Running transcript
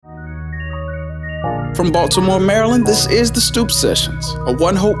From Baltimore, Maryland, this is The Stoop Sessions, a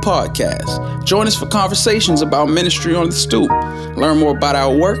One Hope podcast. Join us for conversations about ministry on the stoop. Learn more about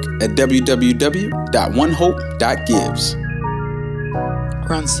our work at www.onehope.gives.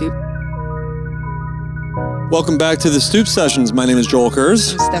 We're on Stoop. Welcome back to The Stoop Sessions. My name is Joel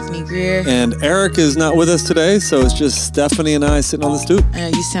Kurz. I'm Stephanie Greer. And Eric is not with us today, so it's just Stephanie and I sitting on the stoop. I know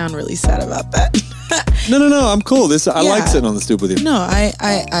you sound really sad about that. No, I'm cool. I like sitting on the stoop with you. No, I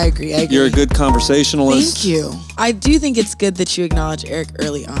agree. You're a good conversationalist. Thank you. I do think it's good that you acknowledge Eric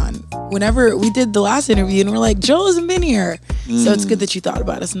early on. Whenever we did the last interview and we're like, Joel hasn't been here. So it's good that you thought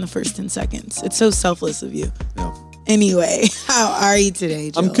about us in the first 10 seconds. It's so selfless of you. Yeah. Anyway, how are you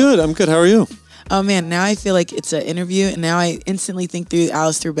today, Joel? I'm good. How are you? Oh man, now I feel like it's an interview and now I instantly think through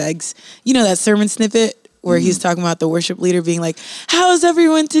Alistair Begg's, you know, that sermon snippet where he's talking about the worship leader being like, how's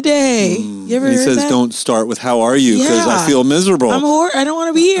everyone today? You ever heard he says, that? Don't start with how are you, because I feel miserable. I don't want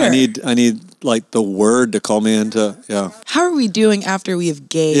to be here. I need like the word to call me into, How are we doing after we have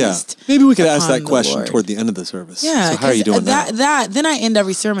gazed? Yeah. Maybe we could ask that question Lord toward the end of the service. Yeah. So how are you doing now? Then I end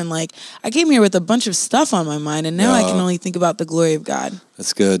every sermon like, I came here with a bunch of stuff on my mind and now I can only think about the glory of God.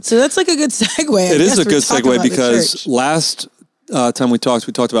 That's good. So that's like a good segue. It is a good segue because last time we talked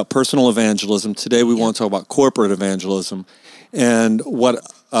about personal evangelism. Today we want to talk about corporate evangelism. And what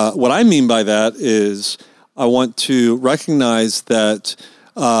I mean by that is I want to recognize that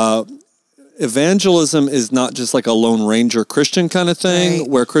evangelism is not just like a Lone Ranger Christian kind of thing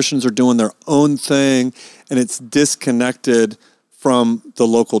where Christians are doing their own thing and it's disconnected from the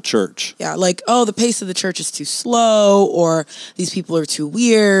local church. Yeah, like, the pace of the church is too slow, or these people are too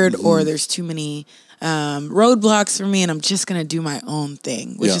weird, or there's too many roadblocks for me and I'm just going to do my own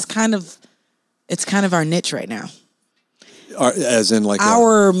thing, which is kind of our niche right now. As in like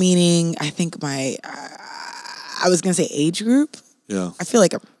our meaning, I think I was going to say age group. Yeah. I feel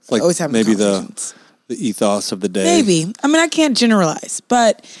like I'm always having maybe conversations. the ethos of the day. Maybe. I mean, I can't generalize,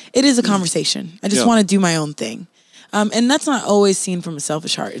 but it is a conversation. I just want to do my own thing. And that's not always seen from a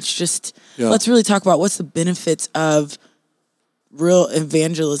selfish heart. It's just, let's really talk about what's the benefits of real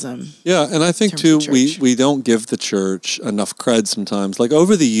evangelism. Yeah, and I think too, we don't give the church enough cred sometimes. Like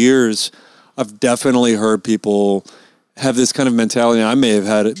over the years, I've definitely heard people have this kind of mentality. I may have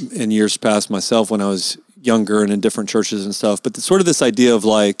had it in years past myself when I was younger and in different churches and stuff, but sort of this idea of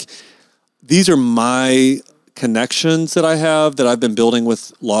like, these are my connections that I have that I've been building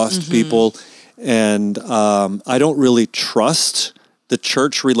with lost people, and I don't really trust the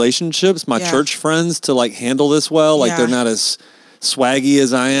church relationships, my church friends, to like handle this well. Like they're not as swaggy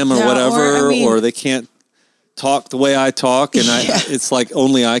as I am or whatever, or they can't talk the way I talk, and it's like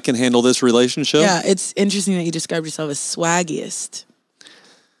only I can handle this relationship. Yeah, it's interesting that you described yourself as swaggiest.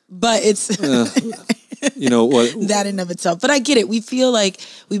 But it's you know what, that in of itself. But I get it. We feel like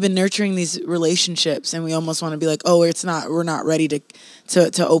we've been nurturing these relationships and we almost want to be like, we're not ready to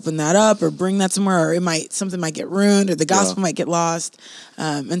open that up or bring that somewhere, or something might get ruined or the gospel might get lost.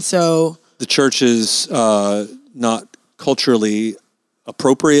 And so the church is not culturally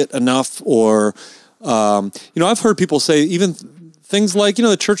appropriate enough, or I've heard people say even things like,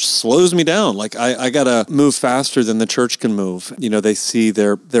 the church slows me down. Like I gotta move faster than the church can move. They see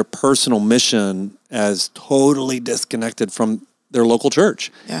their personal mission as totally disconnected from their local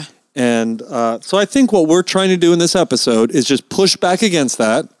church. Yeah. And so I think what we're trying to do in this episode is just push back against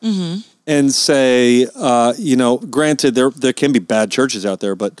that and say, granted, there can be bad churches out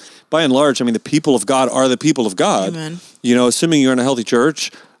there, but by and large, I mean, the people of God are the people of God. Amen. Assuming you're in a healthy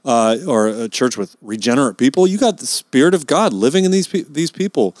church, or a church with regenerate people, you got the Spirit of God living in these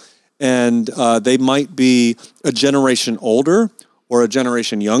people. And they might be a generation older or a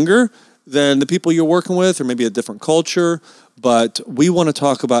generation younger than the people you're working with, or maybe a different culture. But we want to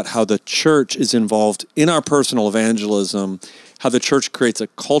talk about how the church is involved in our personal evangelism, how the church creates a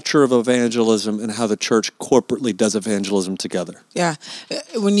culture of evangelism, and how the church corporately does evangelism together. Yeah.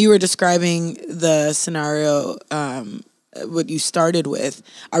 When you were describing the scenario, what you started with,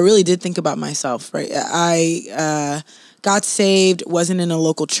 I really did think about myself, right? I got saved, wasn't in a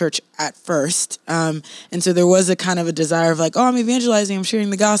local church at first. And so there was a kind of a desire of like, I'm evangelizing, I'm sharing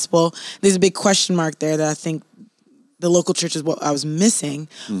the gospel. There's a big question mark there that I think the local church is what I was missing.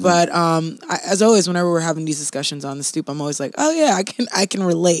 But as always, whenever we're having these discussions on the stoop, I'm always like, I can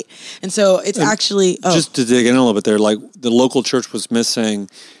relate. And so it's actually... Just to dig in a little bit there, like the local church was missing.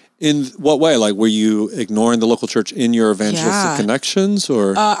 In what way? Like, were you ignoring the local church in your evangelistic connections,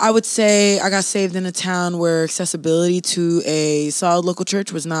 or? I would say I got saved in a town where accessibility to a solid local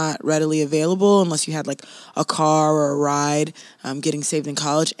church was not readily available unless you had like a car or a ride. Getting saved in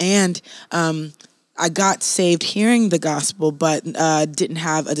college, and I got saved hearing the gospel, but didn't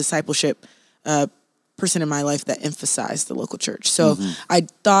have a discipleship person in my life that emphasized the local church. So I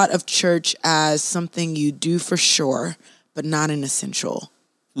thought of church as something you do for sure, but not an essential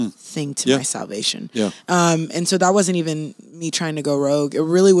thing to my salvation. Yeah. And so that wasn't even me trying to go rogue. It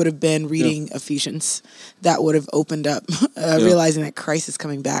really would have been reading Ephesians that would have opened up, realizing that Christ is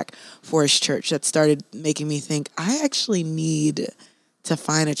coming back for his church. That started making me think, I actually need to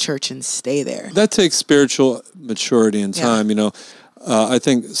find a church and stay there. That takes spiritual maturity and time, I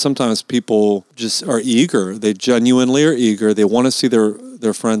think sometimes people just are eager. They genuinely are eager. They want to see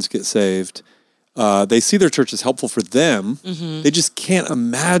their friends get saved. They see their church as helpful for them. They just can't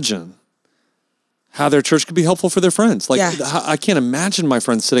imagine how their church could be helpful for their friends. I can't imagine my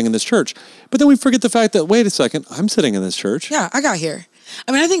friends sitting in this church. But then we forget the fact that, wait a second, I'm sitting in this church. Yeah, I got here.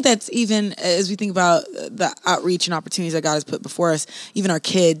 I mean, I think that's even as we think about the outreach and opportunities that God has put before us, even our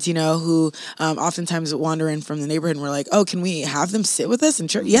kids, who oftentimes wander in from the neighborhood and we're like, oh, can we have them sit with us in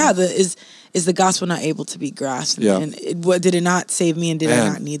church? Yeah, is the gospel not able to be grasped? And did it not save me and did I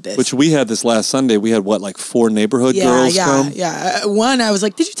not need this? Which we had this last Sunday. We had, 4 neighborhood girls come? Yeah, one, I was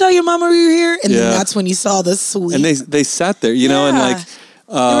like, did you tell your mama we were here? And then that's when you saw the sweet. And they sat there, and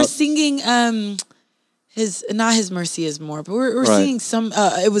they were singing... not his mercy is more, but we're seeing some.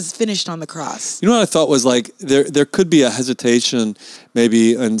 It was finished on the cross. You know what I thought was there could be a hesitation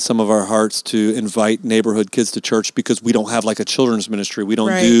maybe in some of our hearts to invite neighborhood kids to church because we don't have a children's ministry. We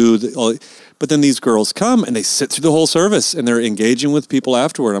don't do. But then these girls come and they sit through the whole service and they're engaging with people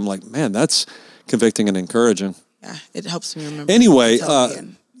afterward. I'm like, man, that's convicting and encouraging. Yeah, it helps me remember. Anyway,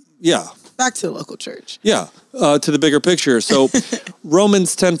 back to the local church. Yeah, to the bigger picture. So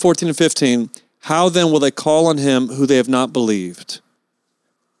Romans 10, 14, and 15. How then will they call on him who they have not believed?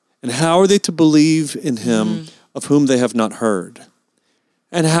 And how are they to believe in him of whom they have not heard?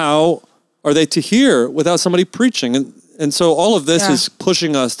 And how are they to hear without somebody preaching? And so all of this is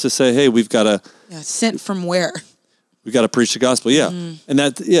pushing us to say, hey, we've got to... sent from where? We've got to preach the gospel, And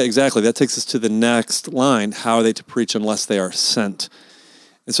that, exactly. That takes us to the next line. How are they to preach unless they are sent?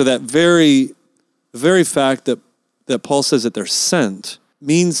 And so that very fact that Paul says that they're sent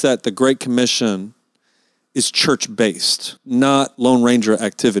means that the Great Commission is church-based, not Lone Ranger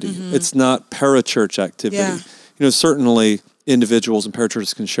activity. It's not parachurch activity. Certainly individuals and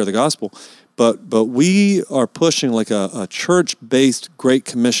parachurches can share the gospel, but we are pushing a church-based Great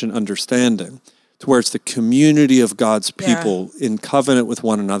Commission understanding to where it's the community of God's people in covenant with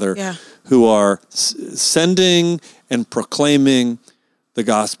one another who are sending and proclaiming the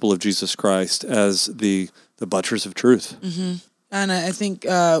gospel of Jesus Christ as the buttress of truth. And I think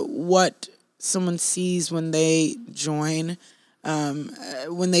what someone sees when they join,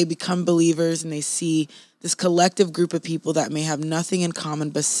 when they become believers and they see this collective group of people that may have nothing in common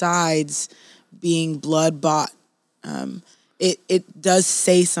besides being blood bought, it does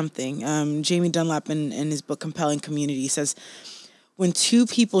say something. Jamie Dunlap in his book Compelling Community says, when two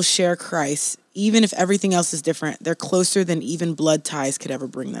people share Christ, even if everything else is different, they're closer than even blood ties could ever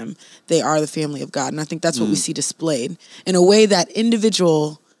bring them. They are the family of God. And I think that's what we see displayed in a way that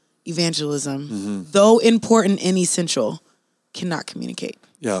individual evangelism, though important and essential, cannot communicate.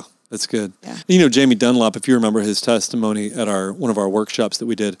 Yeah, that's good. Yeah. Jamie Dunlap, if you remember his testimony at one of our workshops that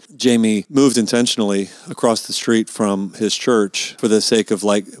we did, Jamie moved intentionally across the street from his church for the sake of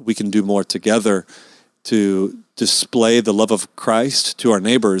we can do more together to display the love of Christ to our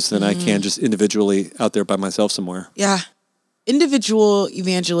neighbors than I can just individually out there by myself somewhere. Yeah. Individual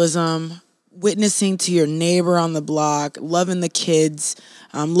evangelism, witnessing to your neighbor on the block, loving the kids,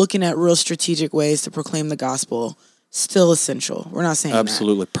 looking at real strategic ways to proclaim the gospel, still essential. We're not saying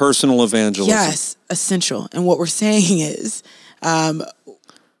absolutely. That. Personal evangelism. Yes, essential. And what we're saying is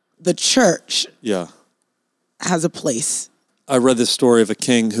the church has a place. I read this story of a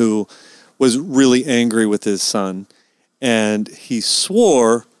king who was really angry with his son, and he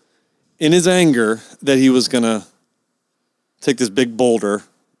swore in his anger that he was going to take this big boulder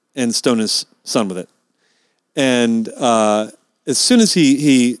and stone his son with it. And as soon as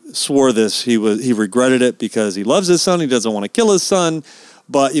he swore this, he regretted it because he loves his son. He doesn't want to kill his son,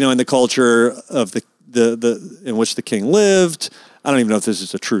 but in the culture of the in which the king lived, I don't even know if this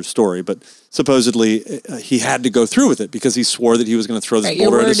is a true story, but supposedly he had to go through with it because he swore that he was going to throw this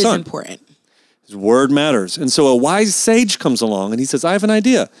boulder at his son. Your word is important. His word matters. And so a wise sage comes along and he says, I have an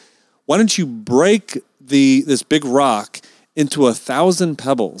idea. Why don't you break this big rock into 1,000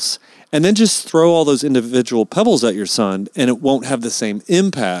 pebbles and then just throw all those individual pebbles at your son, and it won't have the same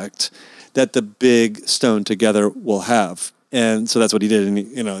impact that the big stone together will have. And so that's what he did, and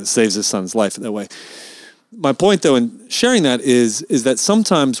it saves his son's life that way. My point, though, in sharing that is that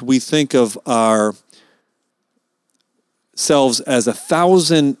sometimes we think of ourselves as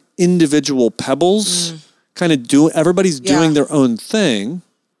 1,000 individual pebbles, everybody's doing their own thing,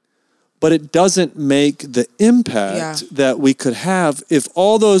 but it doesn't make the impact that we could have if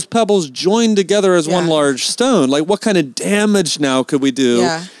all those pebbles joined together as one large stone. Like, what kind of damage now could we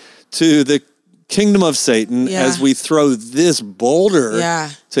do to the kingdom of Satan as we throw this boulder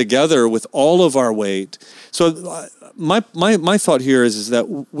together with all of our weight? So my thought here is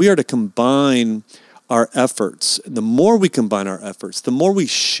that we are to combine our efforts. The more we combine our efforts, the more we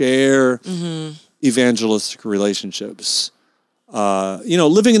share evangelistic relationships.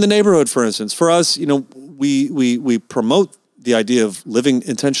 Living in the neighborhood, for instance, for us, we promote the idea of living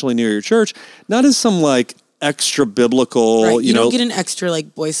intentionally near your church, not as some like extra biblical, right. You don't get an extra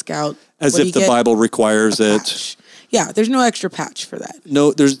like Boy Scout. As if the Bible requires it. Yeah, there's no extra patch for that.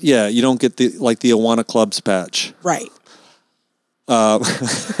 No, you don't get the Awana Club's patch. Right.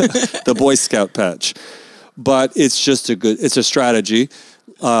 The Boy Scout patch. But it's just it's a strategy.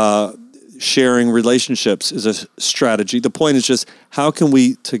 Sharing relationships is a strategy. The point is just, how can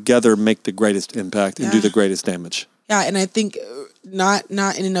we together make the greatest impact and do the greatest damage? Yeah, and I think not in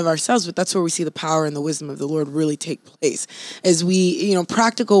and of ourselves, but that's where we see the power and the wisdom of the Lord really take place. As we,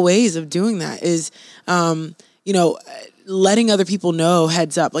 practical ways of doing that is, letting other people know,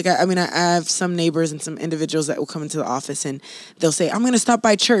 heads up. Like, I have some neighbors and some individuals that will come into the office and they'll say, I'm going to stop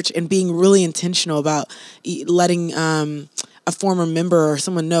by church, and being really intentional about letting a former member or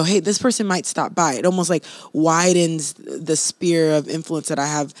someone know, hey, this person might stop by. It almost like widens the sphere of influence that I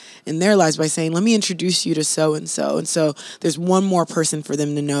have in their lives by saying, let me introduce you to so-and-so. And so there's one more person for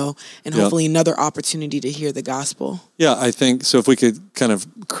them to know, and hopefully another opportunity to hear the gospel. Yeah, I think so. If we could kind of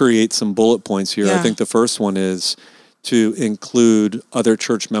create some bullet points here, I think the first one is to include other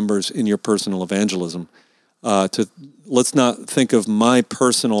church members in your personal evangelism. Let's not think of my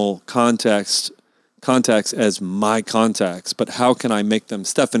personal contacts as my contacts, but how can I make them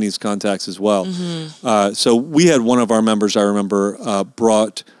Stephanie's contacts as well? So we had one of our members, I remember,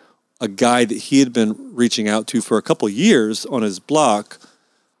 brought a guy that he had been reaching out to for a couple of years on his block.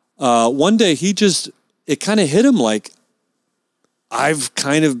 One day it kind of hit him like, I've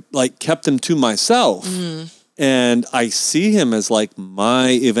kind of like kept him to myself. And I see him as like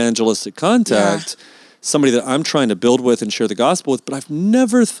my evangelistic contact, somebody that I'm trying to build with and share the gospel with, but I've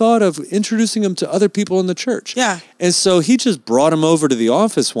never thought of introducing him to other people in the church. Yeah. And so he just brought him over to the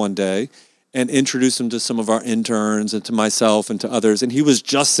office one day and introduced him to some of our interns and to myself and to others. And he was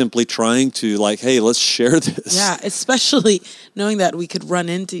just simply trying to like, hey, let's share this. Yeah, especially knowing that we could run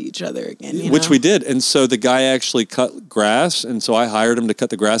into each other again. Which we did. And so the guy actually cut grass. And so I hired him to cut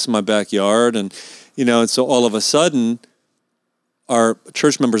the grass in my backyard. And, and so all of a sudden, our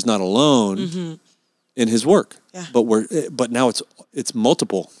church member's not alone in his work, but now it's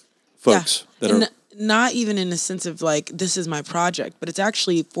multiple folks that are not even in a sense of like, this is my project, but it's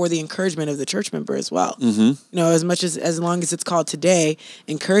actually for the encouragement of the church member as well. As long as it's called today,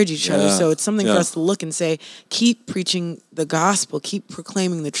 encourage each other. So it's something for us to look and say, keep preaching the gospel, keep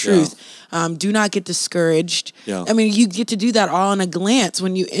proclaiming the truth. Do not get discouraged. I mean, you get to do that all in a glance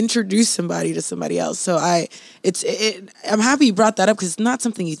when you introduce somebody to somebody else. So I'm happy you brought that up, because it's not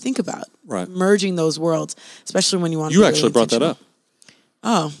something you think about. Right. Merging those worlds, especially when you want to You be actually really brought that up.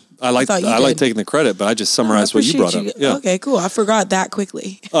 Oh. I like taking the credit, but I just summarized what you brought up. Yeah. Okay, cool. I forgot that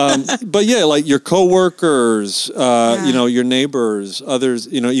quickly. But like your coworkers, your neighbors,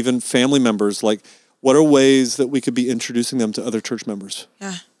 others, even family members, like, what are ways that we could be introducing them to other church members?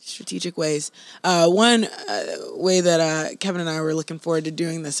 Yeah, strategic ways. One way that Kevin and I were looking forward to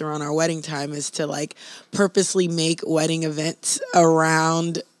doing this around our wedding time is to like purposely make wedding events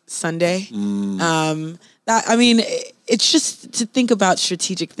around Sunday. It's just to think about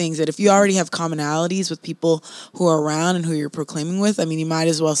strategic things, that if you already have commonalities with people who are around and who you're proclaiming with, you might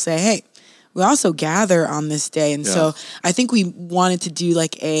as well say, hey, we also gather on this day. And so I think we wanted to do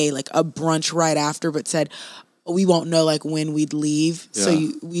like a brunch right after, but said we won't know like when we'd leave. So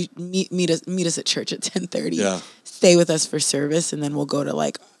we meet us at church at 10:30, stay with us for service, and then we'll go to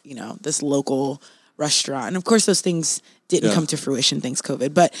like, this local restaurant. And of course those things didn't come to fruition, thanks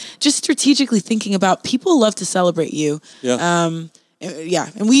COVID, but just strategically thinking about, people love to celebrate you. And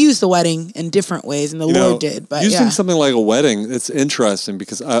we use the wedding in different ways, and the Lord did. But using something like a wedding, it's interesting,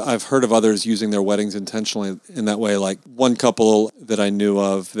 because I've heard of others using their weddings intentionally in that way. Like one couple that I knew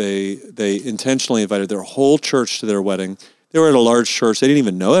of, they intentionally invited their whole church to their wedding. They were at a large church. They didn't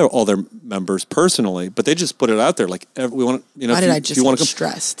even know all their members personally, but they just put it out there. Like, we want to, Why did I just get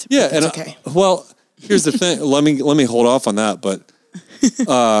stressed? Yeah, and okay. Here's the thing. Let me hold off on that. But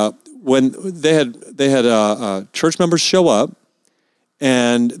when they had church members show up,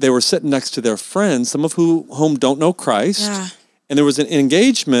 and they were sitting next to their friends, some of whom don't know Christ, And there was an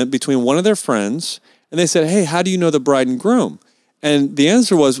engagement between one of their friends, and they said, hey, how do you know the bride and groom? And the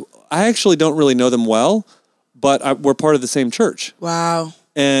answer was, I actually don't really know them well, but we're part of the same church. Wow.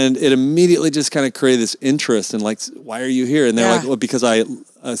 And it immediately just kind of created this interest in like, why are you here? And they're like, well, because I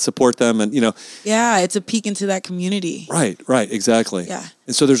support them and, Yeah, it's a peek into that community. Right, exactly. Yeah.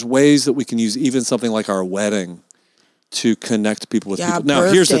 And so there's ways that we can use even something like our wedding to connect people with people. Now,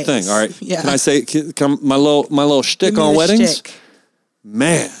 birthdays. Here's the thing, all right? Yeah. Can I say my little shtick on weddings? Shtick.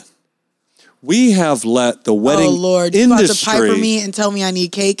 Man, we have let the wedding industry... Oh, Lord, you're about to Piper me and tell me I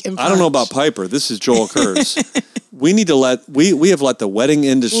need cake and punch. I don't know about Piper. This is Joel Kurz. We need to we have let the wedding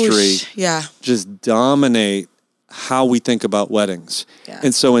industry just dominate how we think about weddings. Yeah.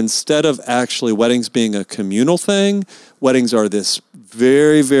 And so instead of actually weddings being a communal thing, weddings are this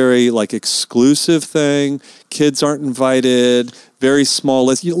very, very like exclusive thing. Kids aren't invited, very small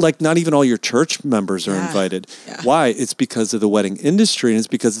list. Like not even all your church members are invited. Yeah. Why? It's because of the wedding industry. And it's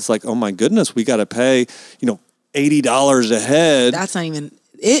because it's like, oh my goodness, we got to pay, $80 a head. That's not even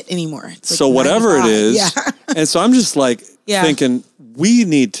it anymore. It's like so whatever it is. Yeah. And so I'm just like thinking we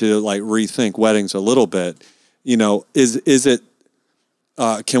need to like rethink weddings a little bit. Is it,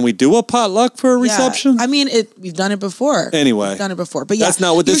 can we do a potluck for a reception? I mean, we've done it before. Anyway. We've done it before. But that's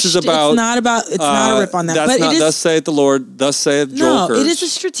not what this is about. It's not a rip on that. That's not, thus saith the Lord, thus saith Joel Kurz. No, it is a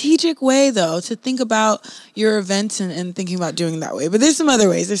strategic way, though, to think about your events and thinking about doing it that way. But there's some other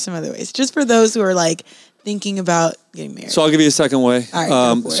ways. Just for those who are like thinking about getting married. So I'll give you a second way.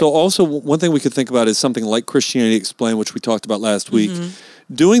 All right, so also one thing we could think about is something like Christianity Explained, which we talked about last week.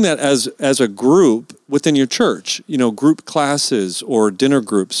 Doing that as a group within your church, group classes or dinner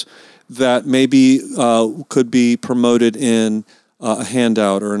groups that maybe could be promoted in a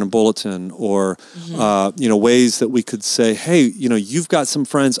handout or in a bulletin or, ways that we could say, hey, you've got some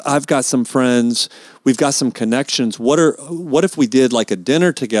friends, I've got some friends, we've got some connections. What if we did like a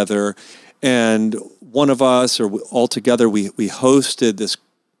dinner together and one of us or all together, we hosted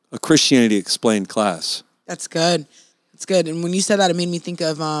a Christianity Explained class? That's good. It's good. And when you said that, it made me think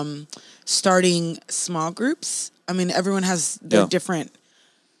of starting small groups. I mean, everyone has their different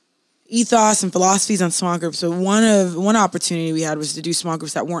ethos and philosophies on small groups. So one opportunity we had was to do small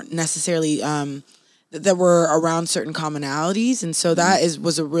groups that weren't necessarily that were around certain commonalities, and so that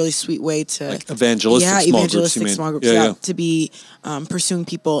was a really sweet way to like evangelistic small groups, to be pursuing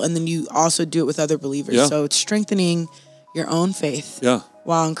people, and then you also do it with other believers. Yeah. So it's strengthening your own faith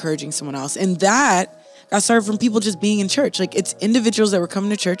while encouraging someone else, and that got started from people just being in church. Like it's individuals that were coming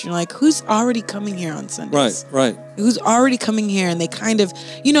to church, and you're like, who's already coming here on Sundays? Right. Who's already coming here, and they kind of,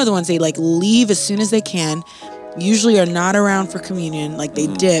 the ones they like leave as soon as they can, usually are not around for communion, like they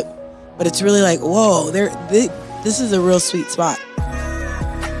dip. But it's really like, whoa, this is a real sweet spot.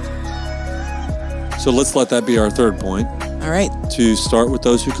 So let's let that be our third point. All right. To start with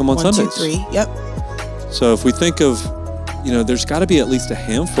those who come on Sundays. 1, 2, 3. Yep. So if we think of, there's got to be at least a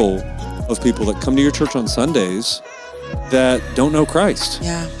handful of people that come to your church on Sundays that don't know Christ.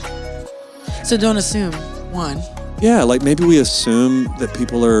 Yeah. So don't assume, one. Yeah, like maybe we assume that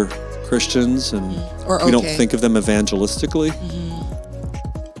people are Christians and we don't think of them evangelistically.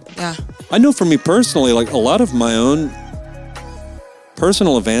 Yeah. I know for me personally, like a lot of my own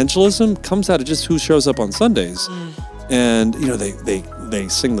personal evangelism comes out of just who shows up on Sundays. And, they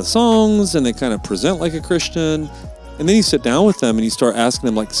sing the songs and they kind of present like a Christian. And then you sit down with them and you start asking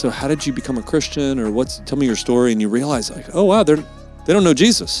them like, so how did you become a Christian? Or tell me your story. And you realize like, oh, wow, they don't know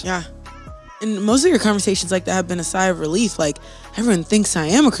Jesus. Yeah. And most of your conversations like that have been a sigh of relief. Like everyone thinks I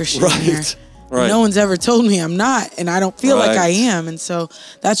am a Christian here. Right. No one's ever told me I'm not, and I don't feel like I am. And so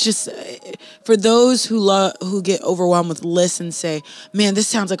that's just for those who get overwhelmed with lists and say, man, this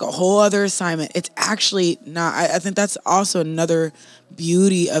sounds like a whole other assignment. It's actually not. I think that's also another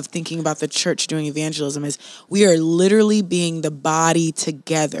beauty of thinking about the church doing evangelism is we are literally being the body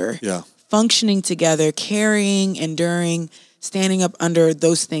together, functioning together, carrying, enduring, standing up under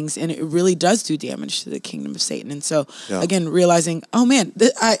those things, and it really does do damage to the kingdom of Satan. And so, again, realizing, oh man,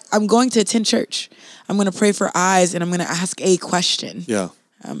 I'm going to attend church. I'm going to pray for eyes, and I'm going to ask a question.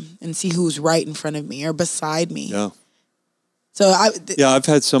 And see who's right in front of me or beside me. Yeah. So I've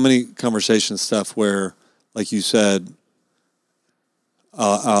had so many conversations stuff where, like you said,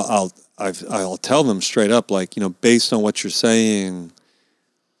 I'll tell them straight up, like, based on what you're saying,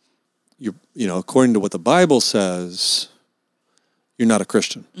 according to what the Bible says, you're not a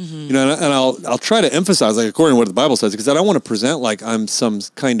Christian. And I'll try to emphasize, like, according to what the Bible says, because I don't want to present like I'm some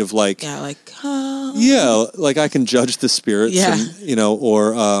kind of like, like I can judge the spirits, and,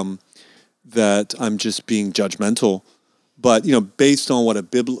 or that I'm just being judgmental. But, based on what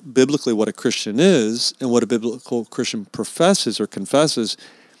biblically what a Christian is and what a biblical Christian professes or confesses,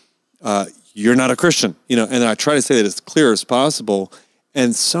 you're not a Christian, and I try to say that as clear as possible.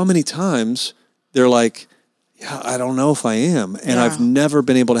 And so many times they're like, yeah, I don't know if I am. And I've never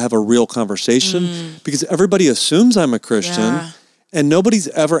been able to have a real conversation because everybody assumes I'm a Christian and nobody's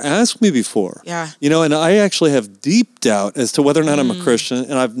ever asked me before. Yeah. And I actually have deep doubt as to whether or not I'm a Christian,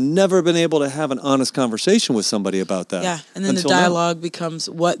 and I've never been able to have an honest conversation with somebody about that. Yeah, and then the dialogue becomes,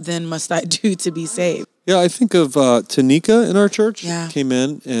 what then must I do to be saved? Yeah, I think of Tanika in our church. Yeah. Came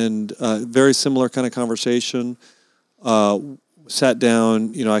in and very similar kind of conversation. Sat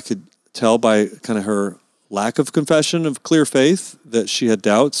down, I could tell by kind of her lack of confession of clear faith that she had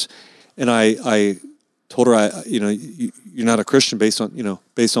doubts, and I told her, you're not a Christian based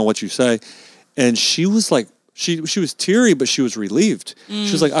on what you say, and she was like, she was teary, but she was relieved.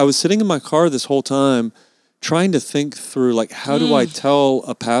 She was like, I was sitting in my car this whole time, trying to think through like, how do I tell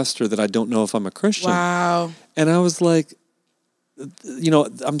a pastor that I don't know if I'm a Christian? Wow. And I was like,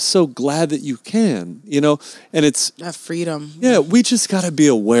 I'm so glad that you can, and it's that freedom. Yeah, we just got to be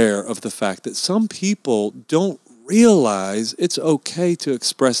aware of the fact that some people don't realize it's okay to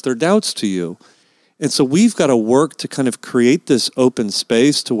express their doubts to you. And so we've got to work to kind of create this open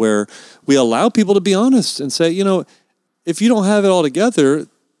space to where we allow people to be honest and say, if you don't have it all together,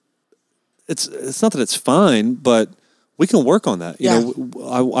 it's not that it's fine, but we can work on that.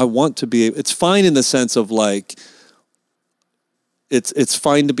 I want to be, it's fine in the sense of like, it's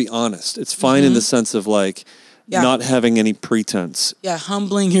fine to be honest. It's fine in the sense of like not having any pretense. Yeah,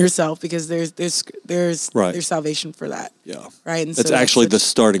 humbling yourself because there's salvation for that. Yeah. Right. And that's actually the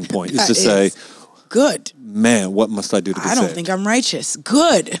starting point is to say, good. Man, what must I do to be saved? I don't think I'm righteous.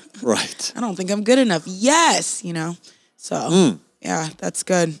 Good. Right. I don't think I'm good enough. Yes. So yeah, that's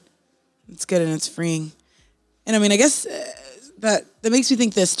good. It's good and it's freeing. And I mean, I guess that makes me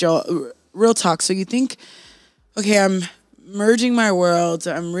think this, Joel, real talk. So you think, okay, I'm merging my worlds.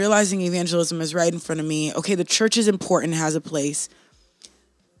 I'm realizing evangelism is right in front of me. Okay, the church is important, has a place.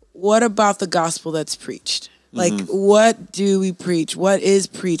 What about the gospel that's preached? Like, what do we preach? What is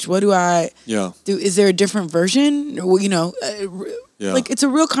preached? What do I do? Is there a different version? Like, it's a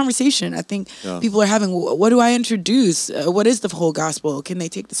real conversation. I think people are having, what do I introduce? What is the whole gospel? Can they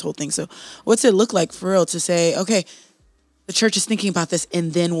take this whole thing? So what's it look like for real to say, okay, the church is thinking about this,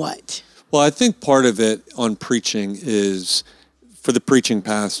 and then what? Well, I think part of it on preaching is, for the preaching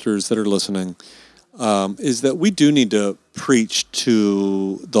pastors that are listening, is that we do need to preach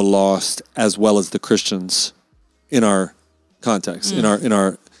to the lost as well as the Christians in our context, in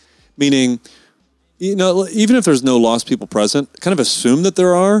our meaning, even if there's no lost people present, kind of assume that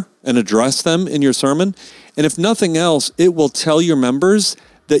there are and address them in your sermon. And if nothing else, it will tell your members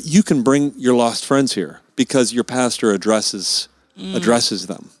that you can bring your lost friends here because your pastor addresses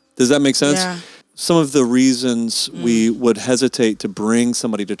them. Does that make sense? Yeah. Some of the reasons we would hesitate to bring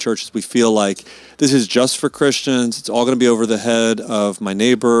somebody to church is we feel like this is just for Christians. It's all going to be over the head of my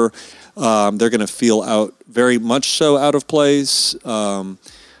neighbor. They're going to feel very much so out of place. They're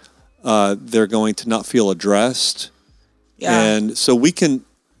going to not feel addressed. Yeah. And so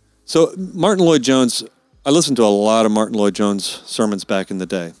Martin Lloyd-Jones, I listened to a lot of Martin Lloyd-Jones sermons back in the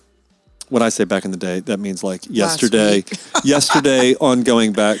day. When I say back in the day, that means like yesterday,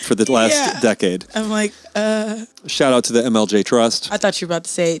 ongoing back for the last decade. I'm like, shout out to the MLJ Trust. I thought you were about to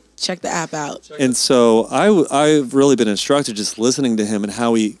say, check the app out. And so I've really been instructed just listening to him and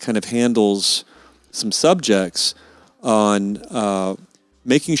how he kind of handles some subjects on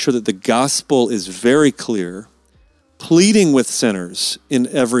making sure that the gospel is very clear, pleading with sinners in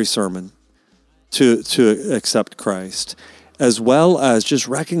every sermon to accept Christ, as well as just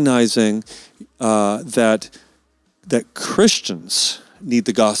recognizing that Christians need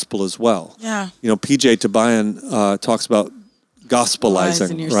the gospel as well. Yeah. PJ Tobian talks about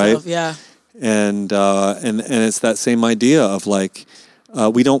gospelizing, right? Yeah. And it's that same idea of like,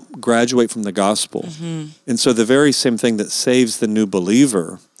 we don't graduate from the gospel. And so the very same thing that saves the new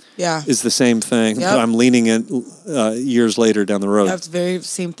believer is the same thing that I'm leaning in years later down the road. That's the very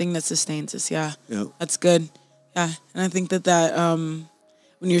same thing that sustains us. Yeah. That's good. Yeah. And I think that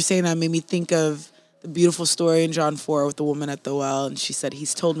when you're saying that, made me think of the beautiful story in John 4 with the woman at the well. And she said,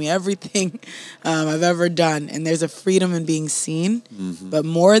 he's told me everything I've ever done. And there's a freedom in being seen. But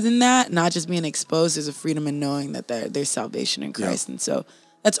more than that, not just being exposed, there's a freedom in knowing that there's salvation in Christ. And so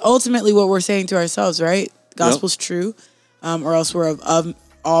that's ultimately what we're saying to ourselves, right? Gospel's true, or else we're of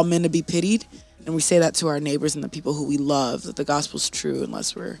all men to be pitied. And we say that to our neighbors and the people who we love, that the gospel's true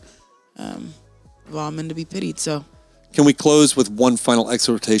unless we're of all men to be pitied. So, can we close with one final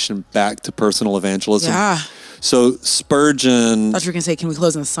exhortation back to personal evangelism? Yeah. So Spurgeon. I thought you were going to say, can we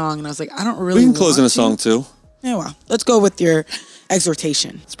close in a song? And I was like, I don't really We can close in a song too. Yeah, well, let's go with your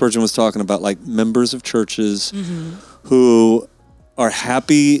exhortation. Spurgeon was talking about like members of churches who are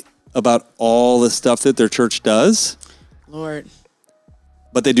happy about all the stuff that their church does. Lord.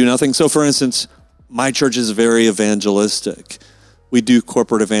 But they do nothing. So for instance, my church is very evangelistic. We do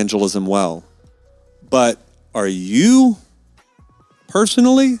corporate evangelism well. But are you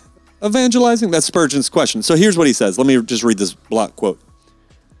personally evangelizing? That's Spurgeon's question. So here's what he says. Let me just read this block quote.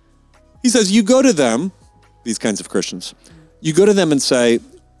 He says, you go to them, these kinds of Christians, you go to them and say,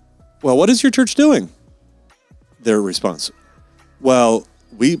 well, what is your church doing? Their response, well,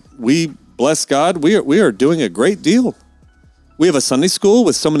 we bless God. We are doing a great deal. We have a Sunday school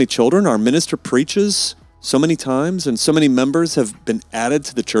with so many children. Our minister preaches so many times, and so many members have been added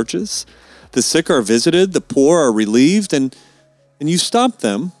to the churches. The sick are visited, the poor are relieved, and you stop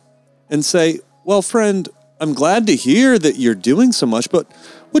them and say, well, friend, I'm glad to hear that you're doing so much, but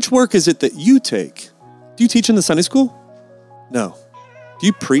which work is it that you take? Do you teach in the Sunday school? No. Do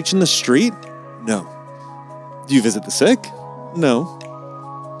you preach in the street? No. Do you visit the sick? No.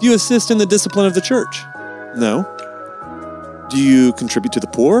 Do you assist in the discipline of the church? No. Do you contribute to the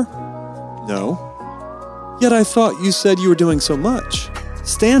poor? No. Yet I thought you said you were doing so much.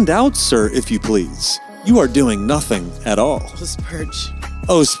 Stand out, sir, if you please. You are doing nothing at all. Oh, Spurge.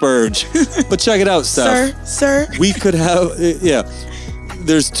 Oh, Spurge. But check it out, Steph. Sir. We could have,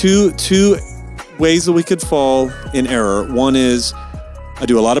 There's two ways that we could fall in error. One is I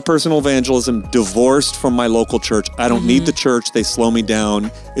do a lot of personal evangelism divorced from my local church. I don't need the church. They slow me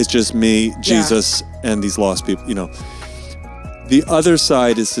down. It's just me, Jesus, and these lost people, The other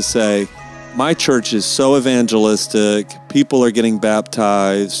side is to say, my church is so evangelistic. People are getting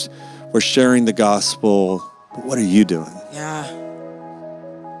baptized. We're sharing the gospel. But what are you doing? Yeah.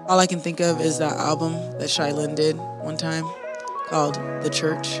 All I can think of is that album that Shai Linne did one time called The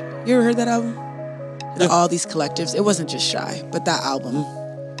Church. You ever heard that album? Yeah. All these collectives. It wasn't just Shai, but that album.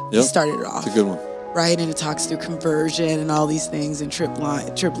 He started it off. It's a good one. Right, and it talks through conversion and all these things, and Trip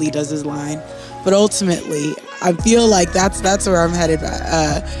Lee does his line. But ultimately, I feel like that's where I'm headed.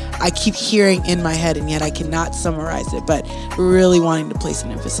 I keep hearing in my head, and yet I cannot summarize it, but really wanting to place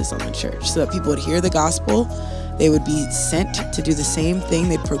an emphasis on the church so that people would hear the gospel. They would be sent to do the same thing.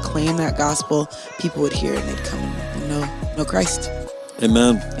 They'd proclaim that gospel. People would hear, and they'd come and know Christ.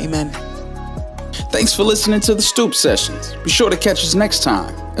 Amen. Amen. Thanks for listening to the Stoop Sessions. Be sure to catch us next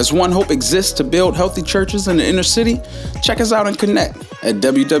time. As One Hope exists to build healthy churches in the inner city, check us out and connect at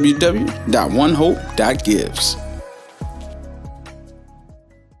www.onehope.gives.